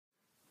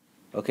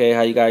Okay,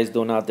 how you guys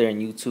doing out there in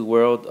YouTube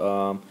world?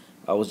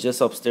 I was just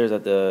upstairs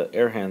at the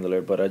air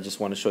handler, but I just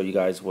want to show you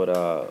guys what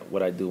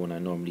I do when I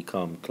normally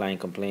come. Client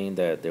complained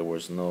that there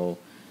was no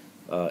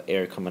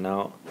air coming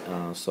out,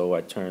 so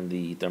I turned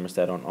the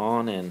thermostat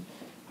on and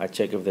I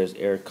check if there's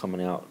air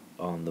coming out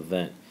on the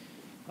vent.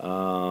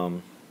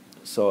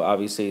 So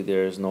obviously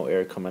there's no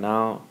air coming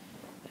out,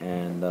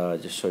 and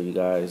just show you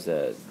guys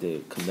that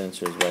the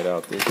condenser is right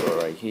out this door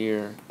right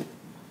here.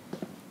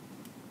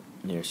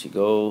 There she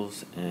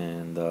goes,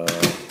 and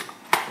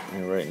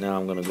right now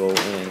I'm gonna go in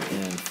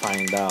and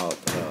find out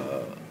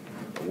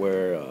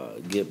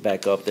get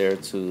back up there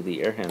to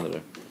the air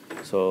handler.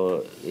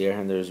 So the air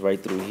handler is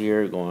right through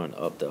here, going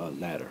up the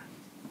ladder.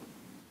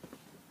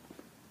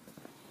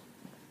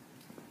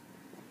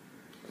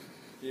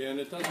 Yeah, and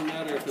it doesn't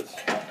matter if it's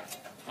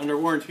under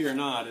warranty or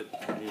not, it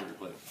needs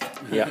replaced.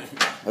 Yeah,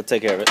 I'll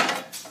take care of it.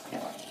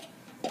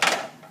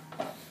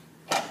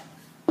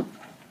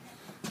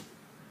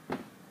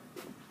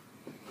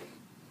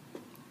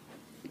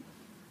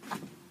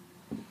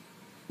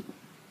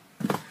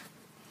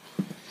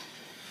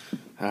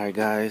 Alright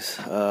guys,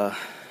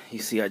 you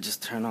see I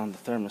just turned on the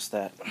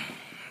thermostat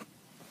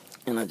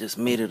and I just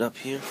made it up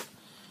here.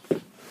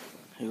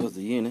 Here goes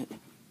the unit.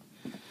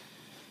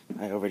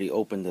 I already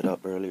opened it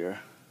up earlier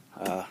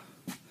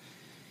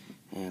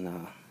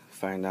and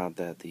find out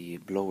that the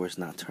blower is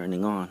not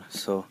turning on.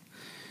 So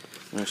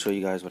I'm going to show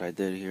you guys what I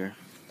did here.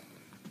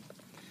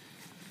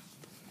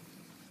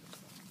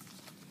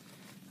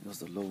 It was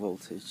the low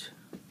voltage.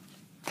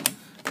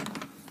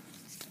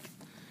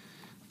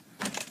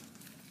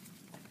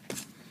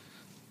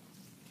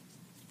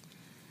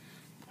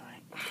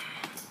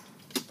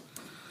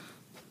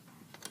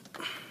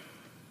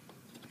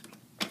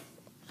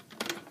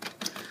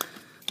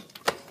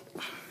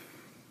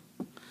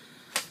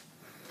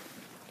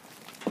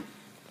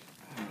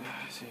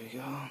 There you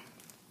go.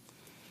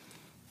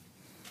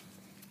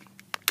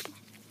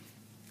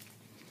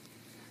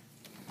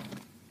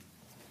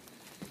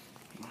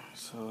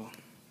 So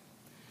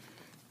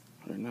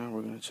right now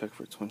we're gonna check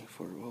for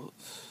 24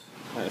 volts.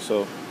 Alright,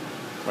 so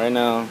right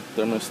now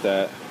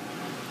thermostat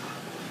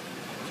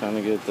trying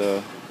to get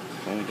these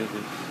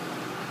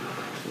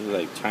are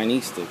like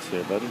Chinese sticks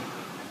here, buddy.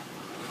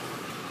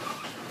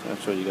 I'll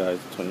show you guys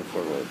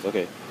 24 volts.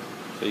 Okay,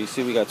 so you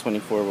see we got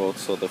 24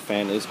 volts, so the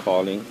fan is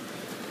calling.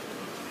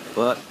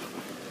 But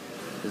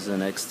this is an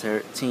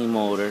X13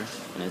 motor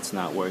and it's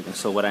not working.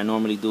 So what I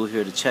normally do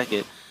here to check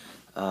it,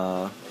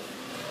 I'm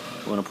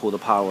gonna pull the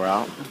power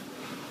out.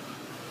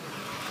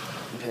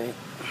 Okay.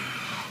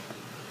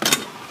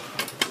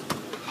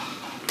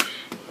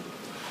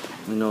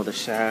 We know the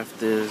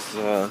shaft is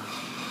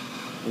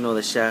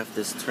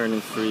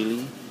turning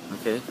freely.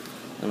 Okay.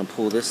 I'm gonna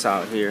pull this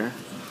out here.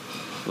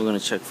 We're gonna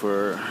check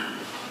for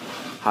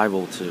high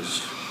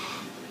voltage.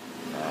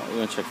 We're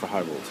gonna check for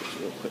high voltage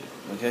real quick.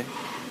 Okay.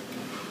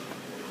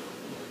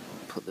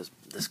 Put this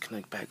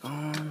disconnect back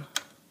on.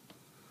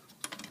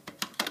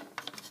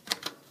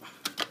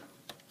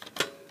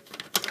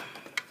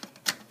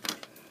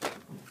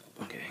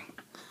 Okay,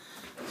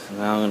 so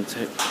now I'm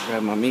gonna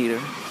grab my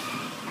meter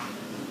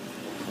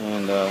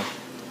and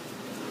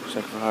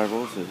check for high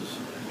voltage.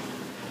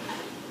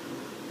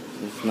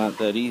 It's not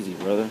that easy,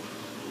 brother.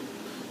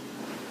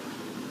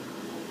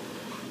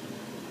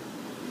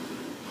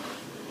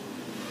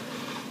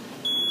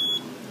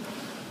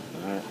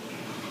 Alright.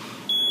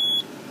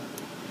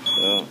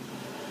 So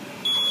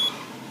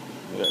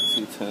we got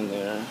 210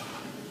 there.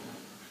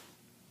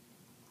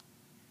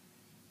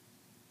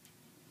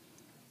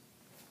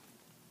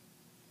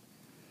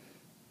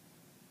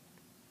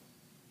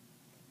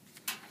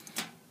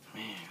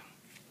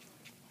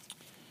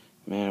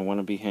 Man, I want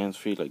to be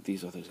hands-free like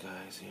these other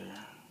guys here.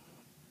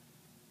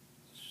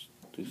 Let's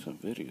do some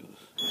videos.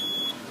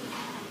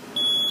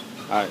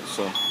 Alright,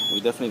 so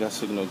we definitely got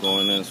signal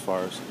going in as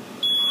far as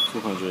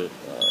 240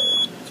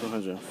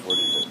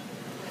 volts,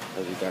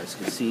 as you guys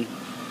can see.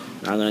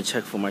 Now I'm going to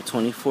check for my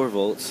 24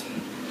 volts.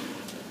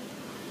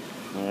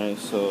 Alright,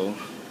 so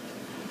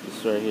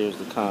this right here is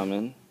the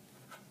common.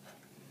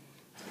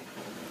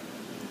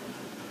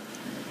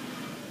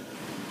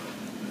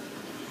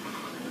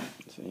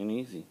 It ain't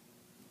easy.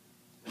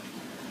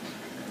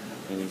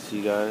 And you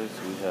see guys,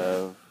 we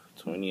have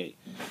 28.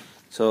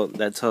 So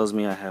that tells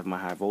me I have my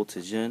high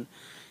voltage in.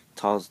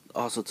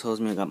 Also tells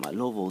me I got my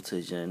low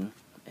voltage in.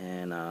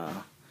 And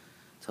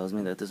tells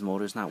me that this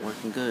motor is not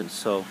working good.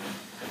 So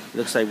it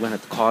looks like we're going to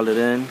have to call it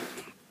in.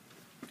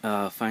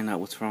 Find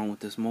out what's wrong with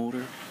this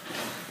motor.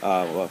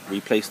 Well,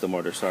 replace the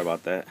motor, sorry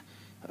about that.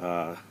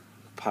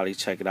 Probably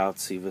check it out,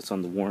 see if it's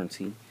under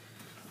warranty.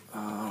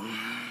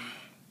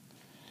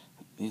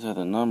 These are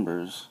the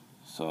numbers.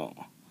 So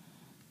I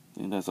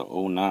think that's a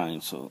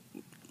 09, so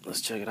let's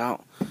check it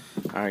out.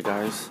 Alright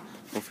guys,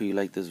 hopefully you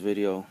like this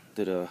video.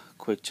 Did a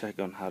quick check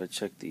on how to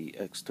check the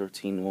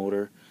X13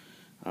 motor.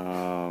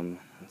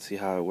 Let's see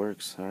how it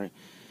works. Alright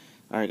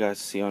guys,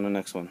 see you on the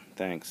next one.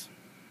 Thanks.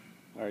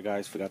 Alright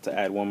guys, forgot to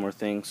add one more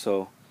thing.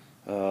 So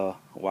while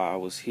I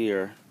was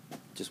here,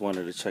 just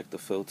wanted to check the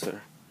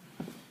filter.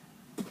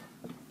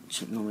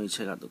 normally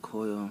check out the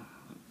coil.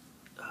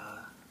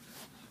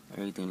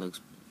 Everything looks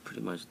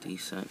pretty much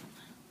decent,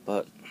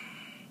 but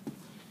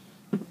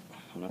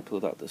when I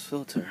pulled out this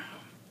filter,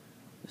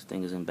 this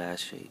thing is in bad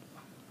shape.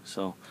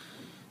 So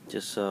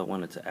just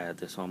wanted to add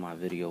this on my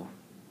video,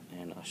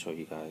 and I'll show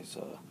you guys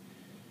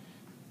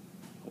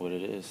what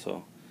it is.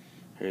 So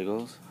here it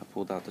goes. I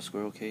pulled out the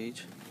squirrel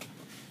cage,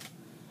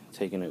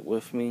 taking it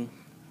with me.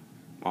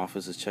 My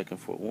office is checking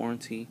for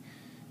warranty,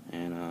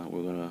 and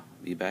we're gonna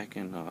be back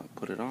and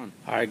put it on.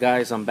 Alright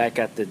guys, I'm back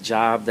at the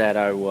job that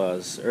I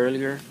was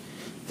earlier.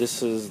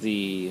 This is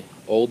the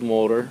old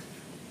motor.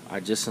 I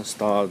just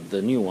installed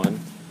the new one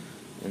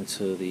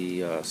into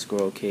the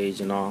squirrel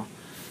cage and all.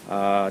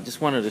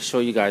 Just wanted to show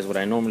you guys what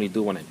I normally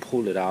do when I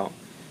pull it out.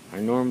 I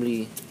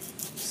normally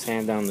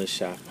sand down this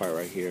shaft part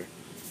right here.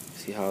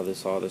 See how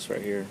all this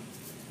right here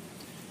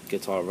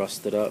gets all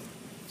rusted up.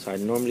 So I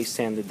normally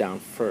sand it down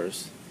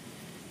first,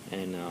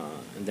 and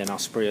then I'll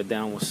spray it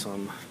down with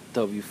some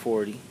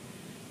W40.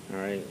 All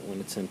right, when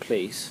it's in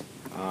place.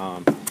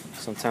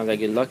 Sometimes I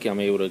get lucky. I'm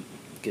able to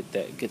get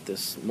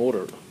this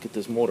motor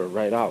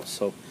right out.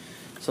 So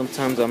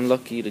sometimes I'm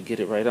lucky to get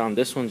it right on.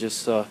 This one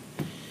just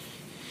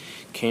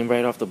came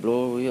right off the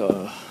blower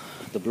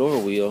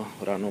wheel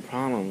without no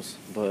problems.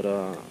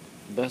 But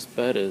best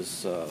bet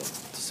is to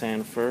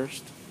sand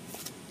first,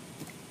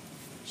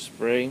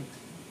 spray,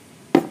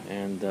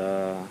 and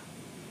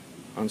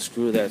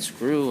unscrew that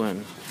screw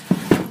and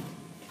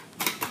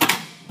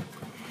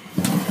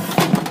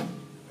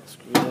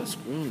screw that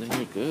screw, and then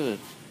you're good.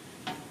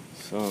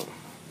 So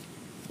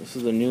this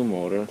is the new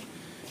motor.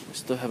 I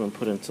still haven't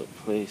put into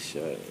place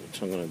yet,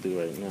 which I'm going to do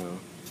right now.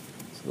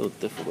 It's a little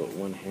difficult with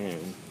one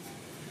hand.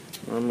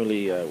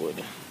 Normally I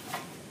would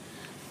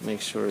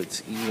make sure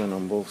it's even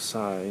on both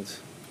sides,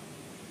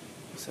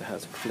 so it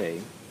has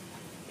play.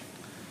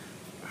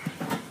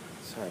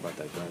 Sorry about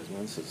that, guys,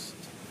 man. It's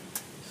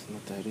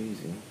not that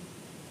easy.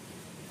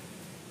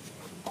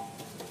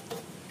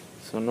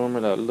 So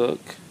normally I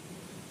look,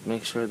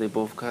 make sure they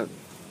both got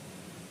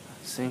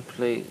same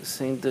plate,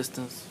 same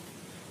distance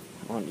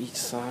on each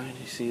side.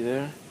 You see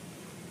there?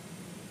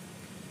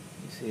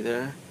 You see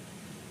there?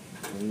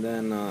 And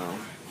then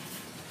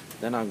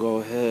I'll go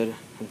ahead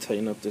and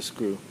tighten up the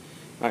screw.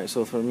 Alright,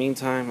 so for the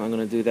meantime, I'm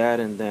gonna do that,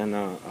 and then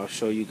I'll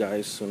show you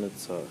guys soon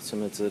it's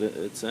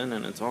in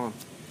and it's on.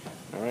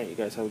 Alright, you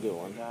guys have a good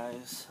one.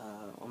 Guys,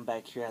 I'm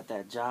back here at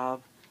that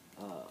job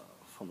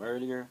from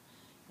earlier,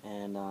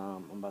 and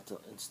I'm about to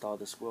install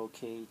the squirrel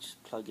cage,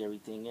 plug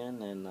everything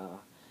in, and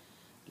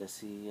let's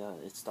see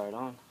it start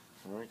on.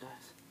 Alright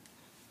guys.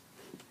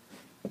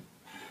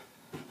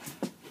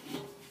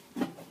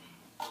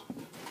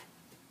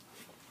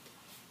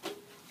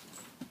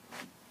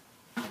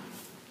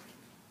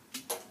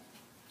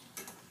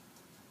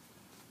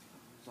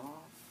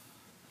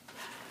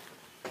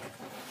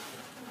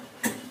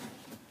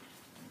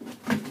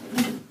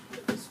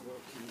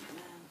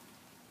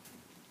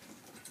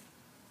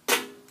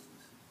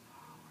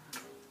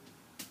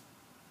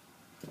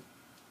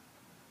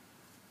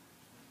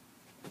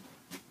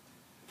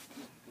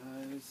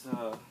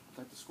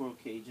 Got the squirrel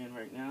cage in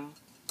right now.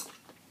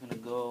 I'm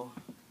gonna go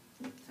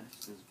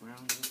attach this ground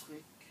real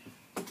quick.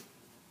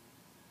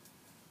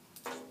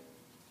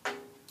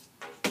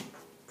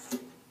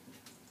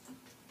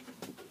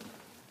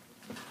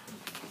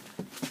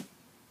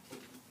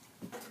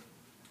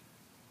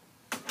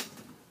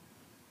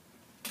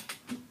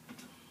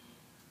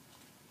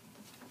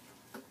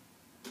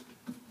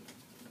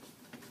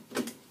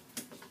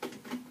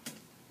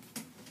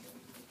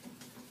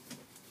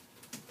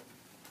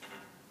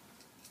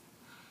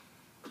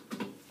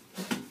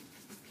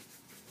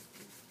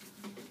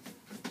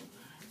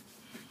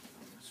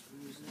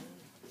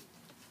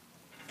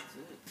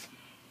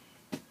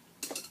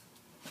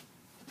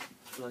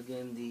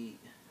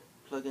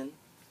 Plug in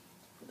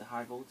for the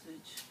high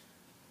voltage.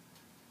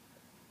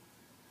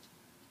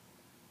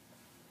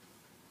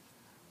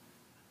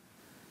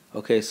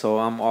 Okay, so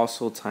I'm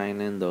also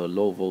tying in the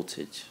low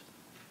voltage.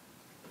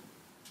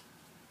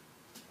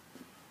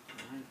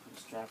 Alright, put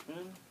the strap in.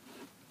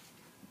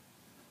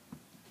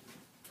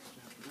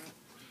 Strap it up.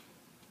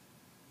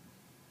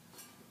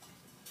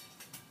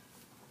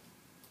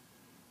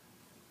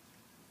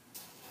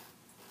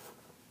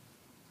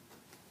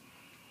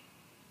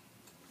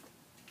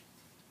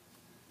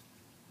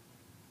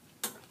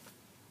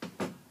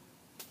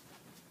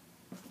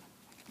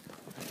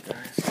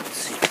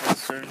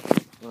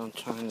 What I'm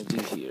trying to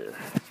do here.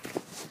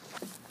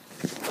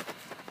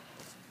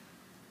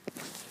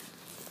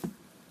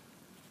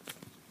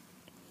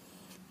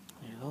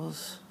 There it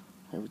goes.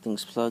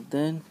 Everything's plugged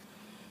in,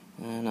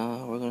 and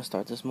we're gonna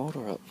start this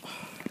motor up.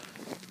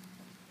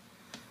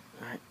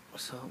 Alright,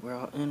 so we're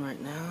all in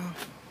right now.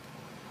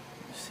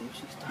 Let's see if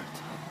she starts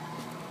up.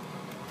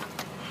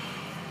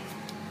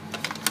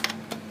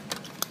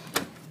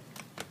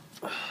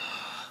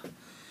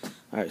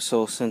 Alright,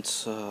 so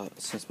since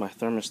my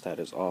thermostat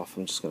is off,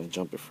 I'm just going to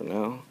jump it for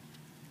now.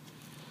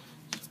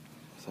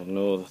 I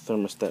know the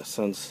thermostat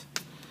sends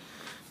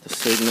the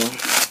signal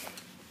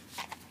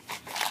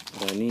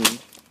that I need.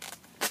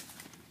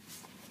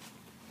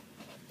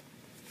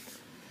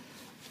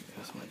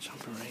 That's my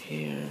jumper right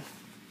here.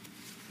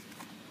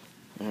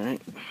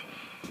 Alright.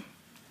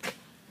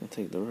 I'll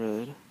take the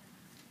red.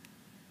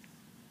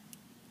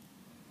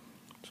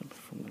 Jump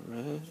from the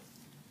red.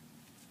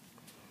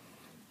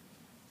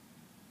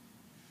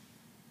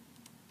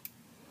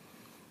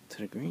 To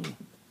the green.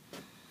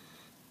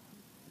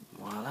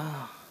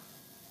 Voila.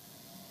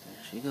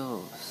 There she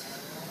goes.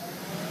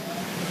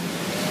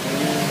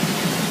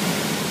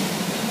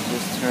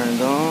 Just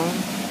turned on,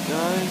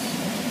 guys.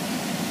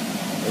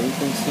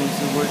 Everything seems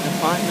to be working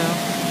fine now.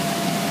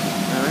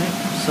 Alright,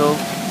 so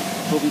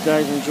hope you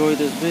guys enjoyed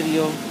this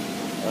video.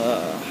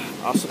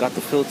 Also got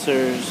the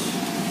filters.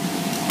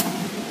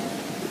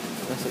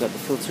 Also got the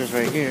filters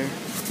right here.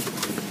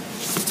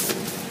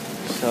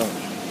 So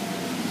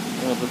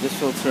I'm gonna put this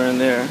filter in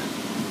there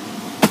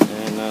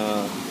and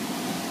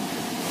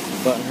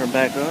button her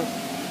back up.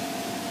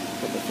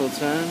 Put the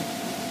filter in.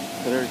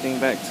 Put everything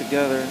back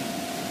together,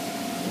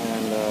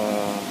 and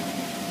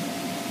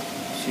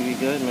she be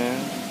good, man.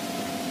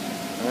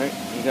 Alright,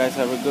 you guys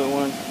have a good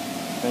one.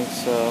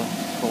 Thanks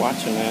for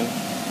watching, man.